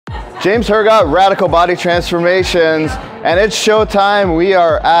James Hergott, Radical Body Transformations, and it's showtime. We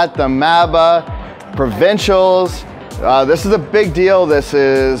are at the MABA Provincials. This is a big deal. This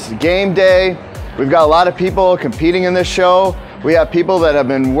is game day. We've got a lot of people competing in this show. We have people that have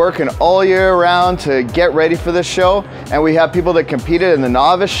been working all year round to get ready for this show, and we have people that competed in the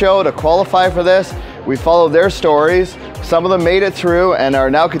novice show to qualify for this. We followed their stories. Some of them made it through and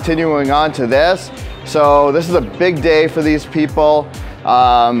are now continuing on to this. So this is a big day for these people.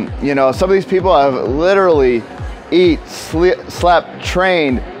 You know, some of these people have literally slept,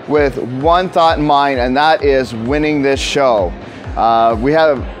 trained with one thought in mind, and that is winning this show. We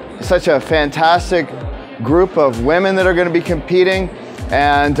have such a fantastic group of women that are going to be competing,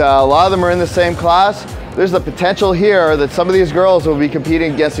 and a lot of them are in the same class. There's the potential here that some of these girls will be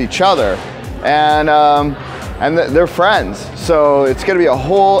competing against each other, and they're friends. So it's going to be a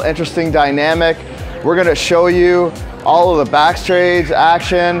whole interesting dynamic. We're going to show you all of the backstage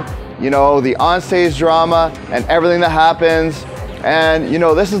action, you know, the onstage drama and everything that happens. And you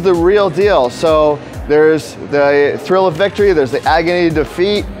know, this is the real deal. So there's the thrill of victory, there's the agony of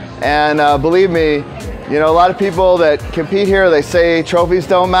defeat, and believe me, you know, a lot of people that compete here, they say trophies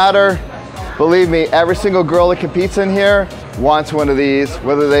don't matter. Believe me, every single girl that competes in here wants one of these,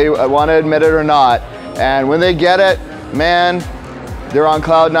 whether they want to admit it or not. And when they get it, man, they're on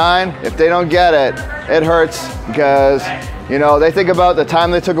cloud nine. If they don't get it, it hurts, because, you know, they think about the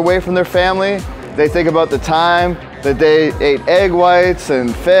time they took away from their family. They think about the time that they ate egg whites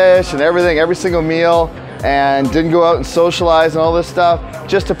and fish and everything, every single meal, and didn't go out and socialize and all this stuff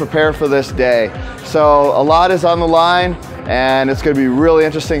just to prepare for this day. So a lot is on the line, and it's going to be really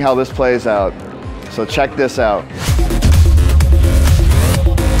interesting how this plays out. So check this out.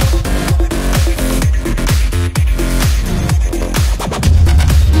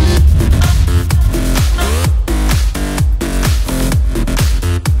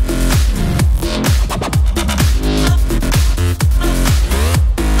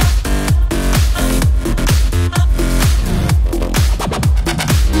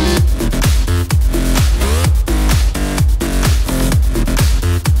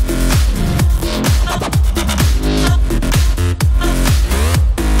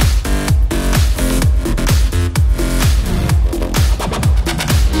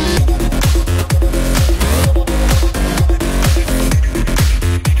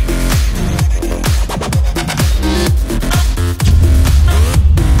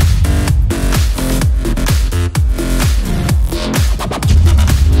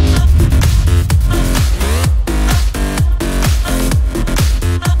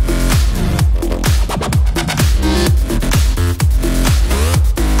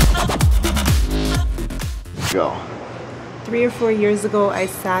 Go. 3 or 4 years ago, I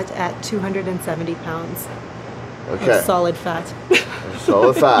sat at 270 pounds. Okay. Of solid fat.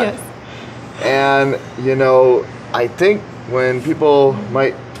 Solid fat. Yes. And, you know, I think when people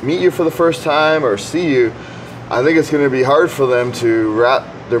might meet you for the first time or see you, I think it's going to be hard for them to wrap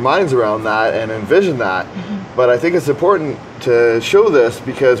their minds around that and envision that. Mm-hmm. But I think it's important to show this,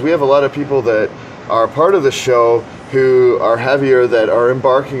 because we have a lot of people that are part of the show who are heavier, that are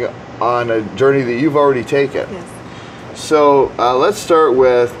embarking on a journey that you've already taken. Yes. So let's start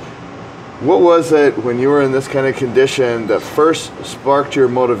with, what was it when you were in this kind of condition that first sparked your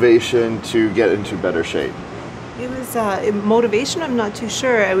motivation to get into better shape? It was motivation. I'm not too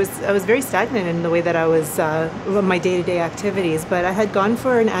sure. I was very stagnant in the way that I was my day-to-day activities. But I had gone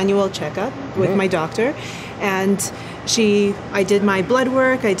for an annual checkup with my doctor, and I did my blood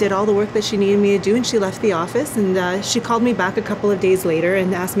work, I did all the work that she needed me to do, and she left the office, and she called me back a couple of days later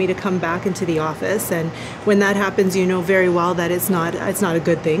and asked me to come back into the office. And when that happens, you know very well that it's not a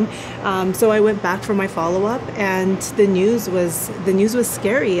good thing. So I went back for my follow-up, and the news was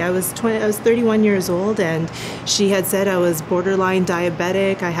scary. I was 31 years old, and she had said I was borderline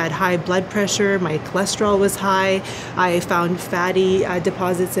diabetic. I had high blood pressure, my cholesterol was high, I found fatty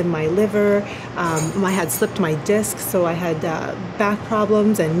deposits in my liver, I had slipped my discs, so I had back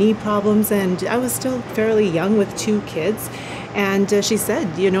problems and knee problems, and I was still fairly young with 2 kids. And she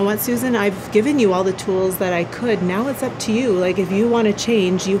said, you know what, Susan, I've given you all the tools that I could. Now it's up to you. Like, if you want to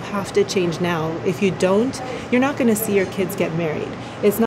change, you have to change now. If you don't, you're not going to see your kids get married. It's not